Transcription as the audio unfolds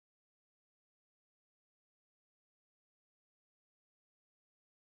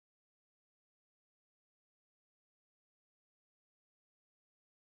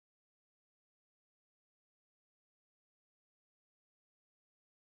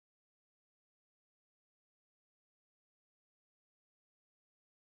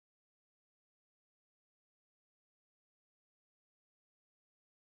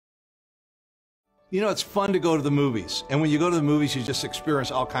You know, it's fun to go to the movies. And when you go to the movies, you just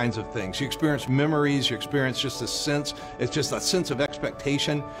experience all kinds of things. You experience memories, you experience just a sense, it's just a sense of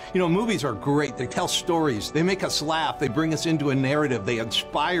expectation. You know, movies are great. They tell stories. They make us laugh. They bring us into a narrative. They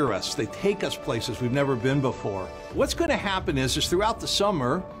inspire us. They take us places we've never been before. What's going to happen is throughout the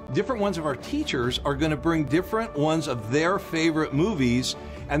summer, different ones of our teachers are going to bring different ones of their favorite movies,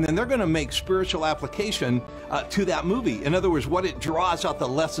 and then they're going to make spiritual application to that movie. In other words, what it draws out the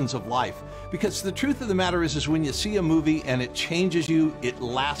lessons of life. Because the truth of the matter is when you see a movie and it changes you, it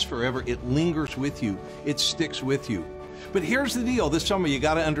lasts forever, it lingers with you, it sticks with you. But here's the deal, this summer you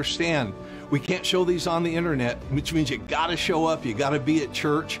got to understand, we can't show these on the internet, which means you got to show up, you got to be at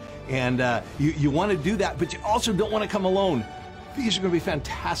church, and you want to do that, but you also don't want to come alone. These are going to be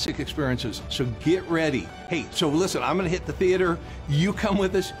fantastic experiences, so get ready. Hey, so listen, I'm going to hit the theater, you come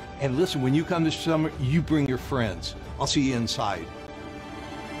with us, and listen, when you come this summer, you bring your friends. I'll see you inside.